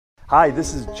Hi,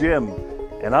 this is Jim,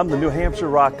 and I'm the New Hampshire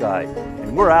rock guy,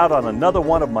 and we're out on another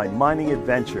one of my mining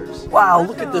adventures. Wow,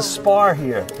 look at this spar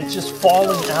here. It's just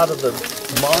falling out of the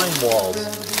mine walls,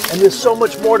 and there's so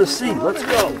much more to see. Let's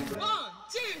go. 1,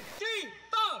 2, 3,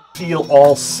 4. Feel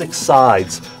all 6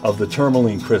 sides of the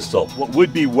tourmaline crystal. What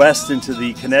would be west into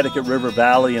the Connecticut River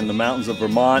Valley and the mountains of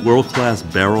Vermont. World-class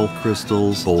beryl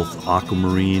crystals, both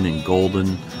aquamarine and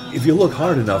golden. If you look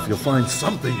hard enough, you'll find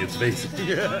something it's facing.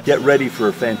 Get ready for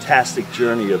a fantastic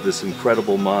journey of this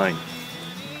incredible mine.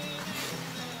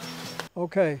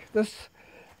 Okay, this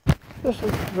is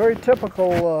very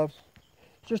typical,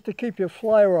 just to keep your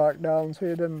fly rock down so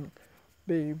you didn't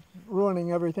be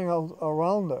ruining everything else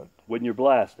around it. When you're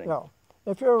blasting. Yeah.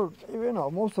 If you're,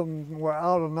 most of them were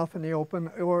out enough in the open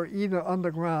or either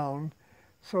underground,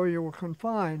 so you were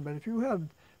confined. But if you had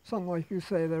something like you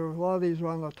say, there were a lot of these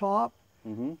around the top,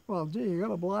 well, gee, you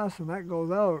got a blast and that goes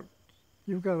out,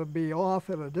 you've got to be off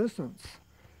at a distance.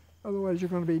 Otherwise, you're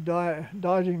going to be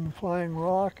dodging flying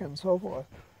rock and so forth.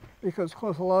 Because, of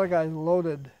course, a lot of guys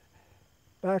loaded.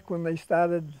 Back when they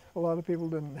started, a lot of people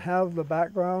didn't have the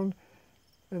background,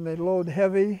 and they load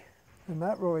heavy, and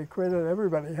that really created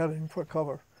everybody heading for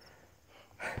cover.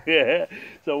 Yeah,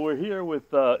 so we're here with,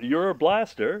 you're a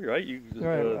blaster, right?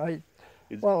 Right,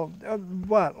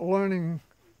 learning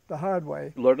the hard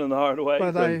way. Learning the hard way,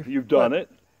 but so you've done it?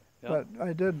 But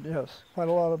I did, yes, quite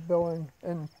a lot of billing.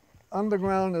 And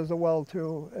underground as well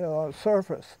too,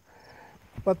 surface.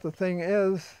 But the thing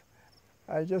is,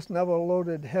 I just never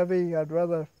loaded heavy. I'd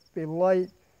rather be light.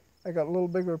 I got little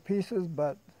bigger pieces,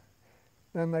 but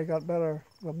then they got better.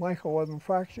 The mica wasn't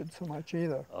fractured so much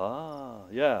either. Ah,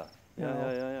 yeah.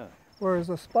 Yeah. Whereas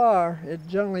the spar, it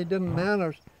generally didn't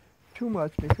matter too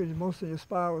much because most of your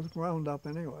spar was ground up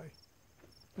anyway.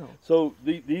 No. So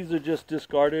these are just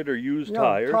discarded or used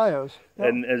tires? Tires. Yep.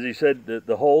 And as you said,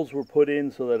 the holes were put in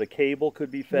so that a cable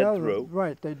could be fed through.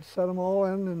 Right, they'd set them all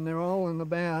in and they're all in the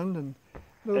band. And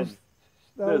there's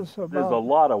a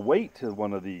lot of weight to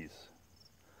one of these.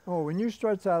 Oh, when you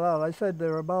stretch that out, I said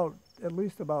they're at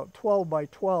least about 12 by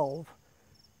 12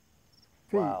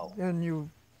 feet. Wow. And you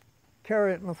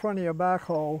carry it in the front of your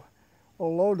backhoe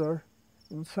or loader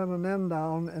and send an end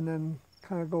down and then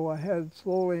kind of go ahead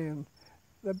slowly, and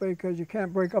that because you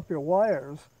can't break up your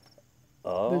wires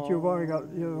that you've already got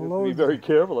loads. Be very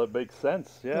careful. That makes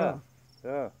sense. Yeah.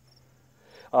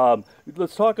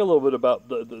 Let's talk a little bit about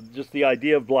just the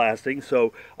idea of blasting.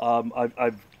 So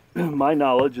my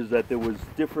knowledge is that there was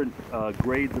different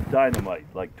grades of dynamite,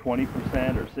 like 20%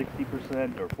 or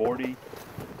 60% or 40.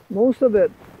 Most of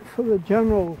it for the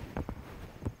general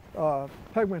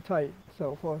pegmatite,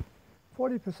 so for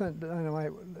 40%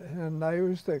 dynamite, and I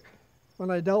used to. When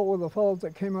I dealt with the fellows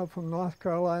that came up from North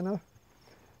Carolina,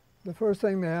 the first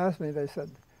thing they asked me, they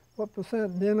said, "What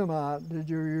percent dynamite did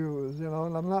you use?" And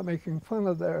I'm not making fun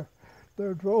of their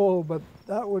droll, but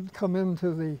that would come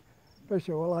into the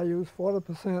picture. Well, I use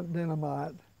 40%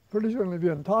 dynamite. Pretty soon, if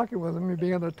you're talking with them, you'd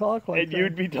begin to talk like that. And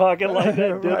you'd be talking like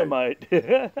that, dynamite.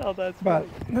 Oh, that's But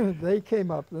they came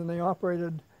up, and they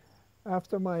operated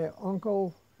after my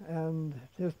uncle and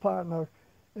his partner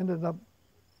ended up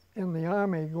in the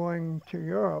Army going to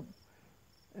Europe,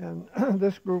 and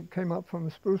this group came up from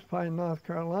Spruce Pine, North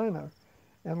Carolina,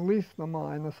 and leased the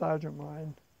mine, the Sargent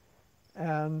mine,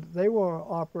 and they were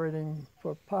operating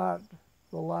for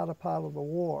the latter part of the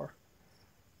war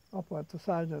up at the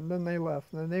Sargent. Then they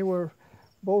left, and they were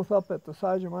both up at the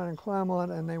Sargent mine in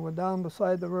Claremont, and they were down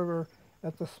beside the river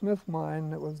at the Smith mine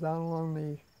that was down along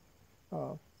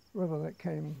the river that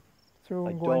came through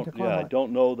and going to Claremont. Yeah, I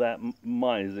don't know that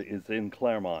mine. It's in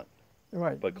Claremont,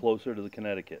 right? But closer to the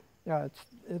Connecticut. Yeah,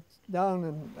 it's down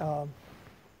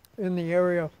in the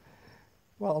area.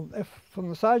 Well, from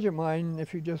the Sargent mine,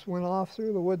 if you just went off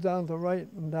through the woods down to the right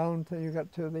and down till you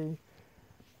got to the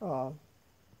I'm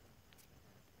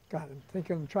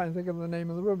trying to think of the name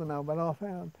of the river now, but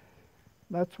offhand,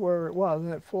 that's where it was,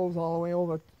 and it flows all the way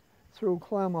over through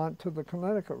Claremont to the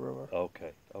Connecticut River.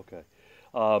 Okay.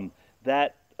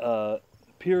 That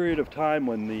period of time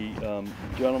when the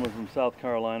gentlemen from South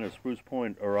Carolina, Spruce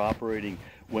Point, are operating,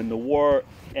 when the war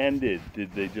ended,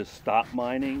 did they just stop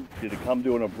mining? Did it come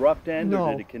to an abrupt end,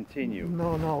 or did it continue?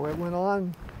 No, it went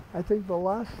on. I think the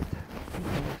last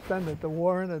extended, the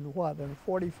war ended, in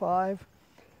 45?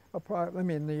 I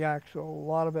mean, the actual, a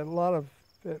lot of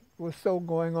it was still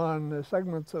going on, the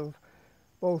segments of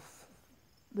both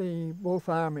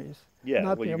armies.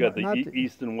 Yeah, well, you got the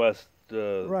East and West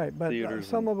right, but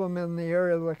some of them in the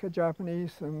area, like the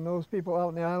Japanese and those people out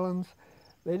in the islands,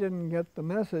 they didn't get the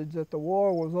message that the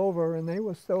war was over, and they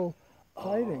were still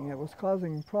fighting. It was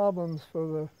causing problems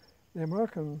for the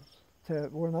Americans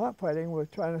we're not fighting. We're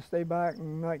trying to stay back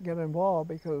and not get involved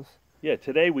because. Yeah,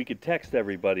 today we could text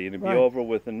everybody and it'd be Right. over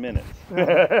within minutes.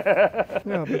 Yeah,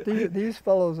 yeah, but these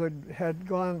fellows had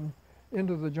gone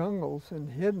into the jungles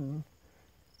and hidden,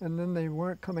 and then they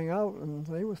weren't coming out, and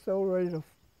they were still ready to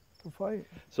fight.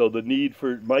 So the need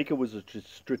for mica was a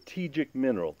strategic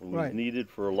mineral. It was Right. needed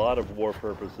for a lot of war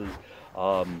purposes.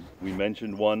 We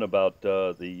mentioned one about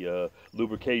the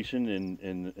lubrication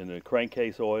in a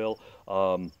crankcase oil.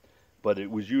 But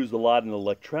it was used a lot in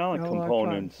electronic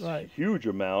components, right. huge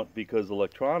amount, because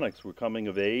electronics were coming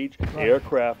of age, Right.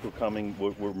 aircraft were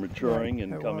maturing Right,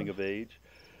 and it coming was. of age.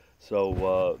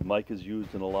 So mica is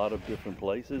used in a lot of different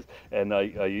places, and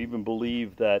I even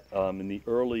believe that in the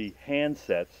early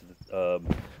handsets,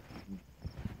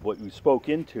 what we spoke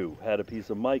into had a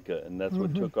piece of mica, and that's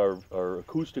what took our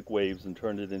acoustic waves and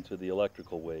turned it into the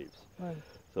electrical waves. Right.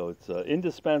 So it's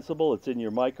indispensable. It's in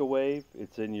your microwave.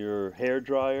 It's in your hair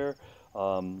dryer.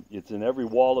 It's in every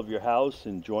wall of your house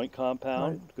and joint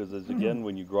compound, Right. because again,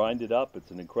 when you grind it up, it's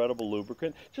an incredible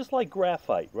lubricant. Just like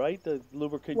graphite, right? The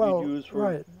lubricant Well, you use for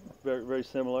right. very, very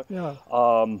similar. Yeah.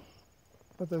 Um,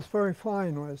 But this very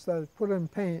fine was that put in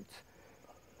paints.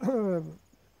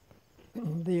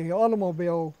 The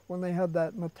automobile, when they had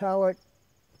that metallic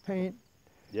paint,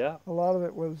 yeah, a lot of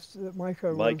it was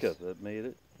mica. mica that made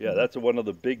it. Yeah, that's one of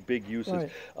the big uses.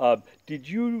 Right. Did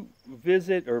you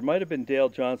visit, or it might have been Dale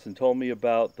Johnson told me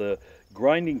about the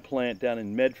grinding plant down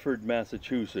in Medford,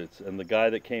 Massachusetts, and the guy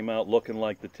that came out looking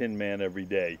like the Tin Man every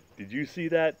day. Did you see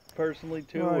that personally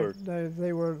too? Right. Or?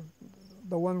 They were,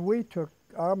 the one we took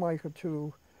our mica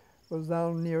to was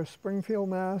down near Springfield,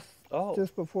 Mass. Oh.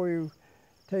 Just before you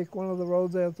take one of the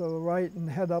roads there to the right and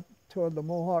head up toward the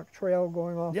Mohawk Trail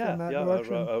going off in that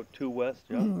direction. Out to west,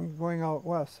 yeah. Going out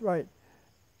west, right.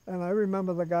 And I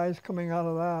remember the guys coming out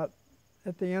of that.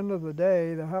 At the end of the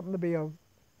day, there happened to be a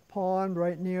pond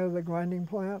right near the grinding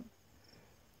plant.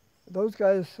 Those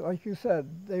guys, like you said,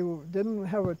 they didn't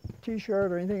have a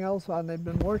T-shirt or anything else on. They'd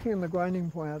been working in the grinding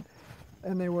plant,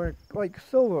 and they were like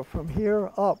silver from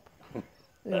here up.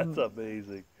 That's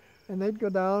amazing. And they'd go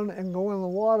down and go in the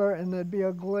water, and there'd be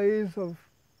a glaze of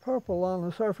purple on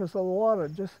the surface of the water,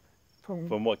 just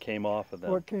from what came off of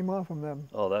them. what came off of them.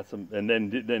 Oh, that's and then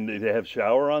did they have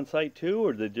shower on site too,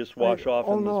 or did they just wash off?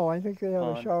 Oh in no, I think they have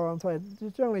pond? a shower on site. You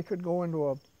generally could go into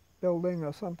a building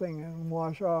or something and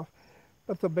wash off,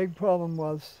 but the big problem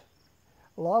was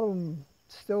a lot of them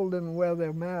still didn't wear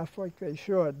their mask like they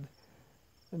should,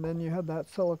 and then you had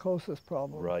that silicosis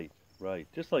problem. Right, right.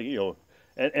 Just like,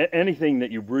 anything that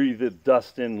you breathe the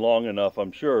dust in long enough,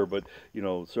 I'm sure, but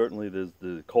certainly there's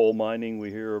the coal mining, we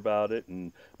hear about it,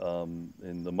 and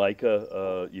in the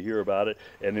mica you hear about it,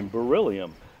 and in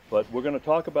beryllium. But we're going to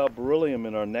talk about beryllium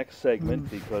in our next segment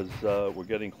because we're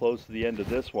getting close to the end of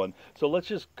this one. So let's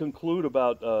just conclude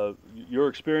about your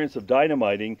experience of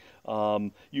dynamiting.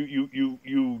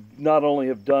 You not only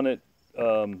have done it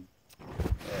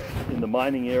in the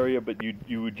mining area, but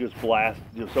you would just blast.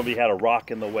 Somebody had a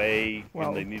rock in the way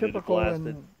and they needed to blast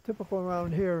it. Typical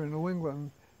around here in New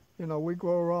England, we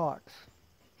grow rocks,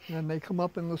 and they come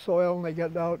up in the soil and they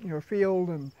get out in your field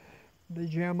and they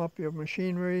jam up your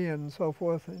machinery and so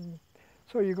forth. And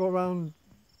so you go around,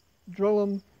 drill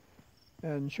them,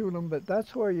 and shoot them. But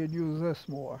that's where you'd use this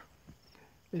more,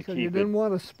 because you didn't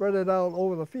want to spread it out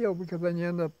over the field, because then you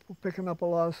end up picking up a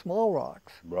lot of small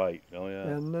rocks. Right. Oh yeah.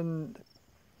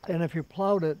 And if you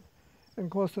plowed it, and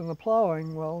of course in the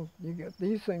plowing, well, you get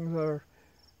these things are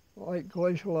like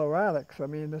glacial erratics. I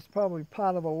mean, it's probably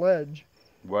part of a ledge.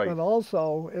 Right. But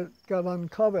also it got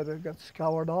uncovered. It got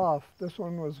scoured off. This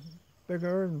one was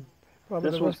bigger and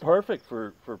probably. This was perfect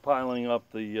for piling up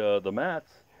the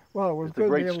mats. Well, it was It's good a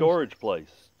to be great able to storage place.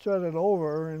 shut it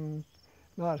over and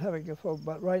not having it so.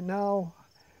 But right now,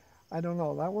 I don't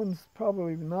know. That one's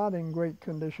probably not in great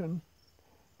condition,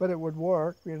 but it would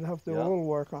work. We'd have to do a little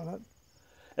work on it.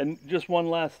 And just one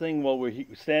last thing while we're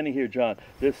standing here, John.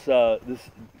 This to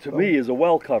me is a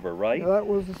well cover, right? Now that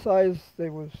was the size. They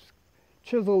was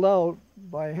chiseled out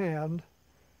by hand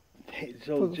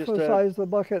So for just the size of the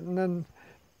bucket, and then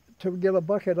to get a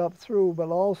bucket up through. But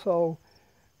also,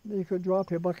 you could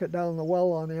drop your bucket down the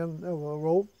well on the end of a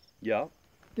rope. Yeah.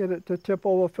 Get it to tip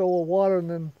over, fill with water, and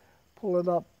then pull it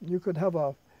up. You could have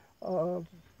one of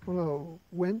the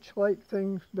winch-like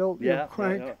things built. Yeah.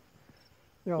 Crank. Yeah.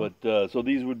 You know, But so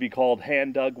these would be called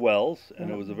hand-dug wells, and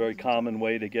it was a very common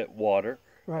way to get water.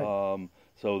 right.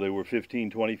 So they were 15,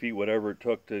 20 feet, whatever it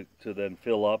took to then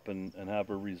fill up and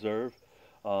have a reserve.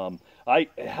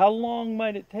 How long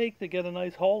might it take to get a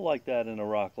nice hole like that in a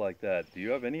rock like that? Do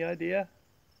you have any idea?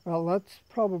 Well, that's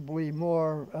probably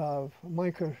more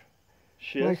mica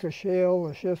Schist? like a shale,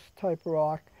 a schist type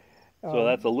rock. So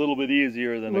that's a little bit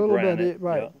easier than a little bit granite.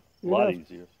 right. Yeah, a You'd lot have-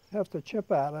 easier. Have to chip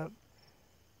at it,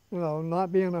 you know,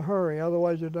 not be in a hurry,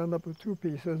 otherwise you'd end up with two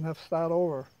pieces and have to start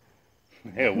over.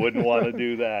 Yeah, wouldn't want to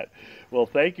do that. Well,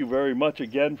 thank you very much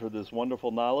again for this wonderful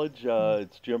knowledge.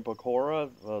 It's Jim Pecora,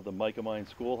 the Mica Mine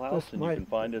Schoolhouse, This and you might- can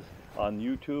find us on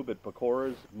YouTube at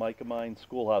Pecora's Mica Mine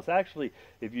Schoolhouse. Actually,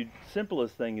 if you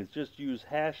simplest thing is just use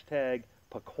hashtag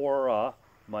Pecora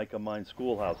Mica Mine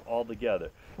Schoolhouse all together,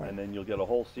 Right. and then you'll get a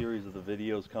whole series of the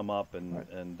videos come up and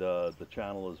Right. the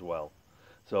channel as well.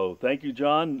 So thank you,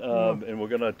 John, and we're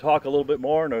going to talk a little bit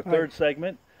more in our third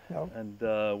segment, Yeah. and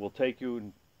we'll take you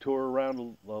and tour around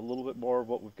a little bit more of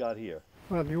what we've got here.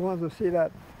 Well, if you wanted to see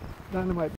that dynamite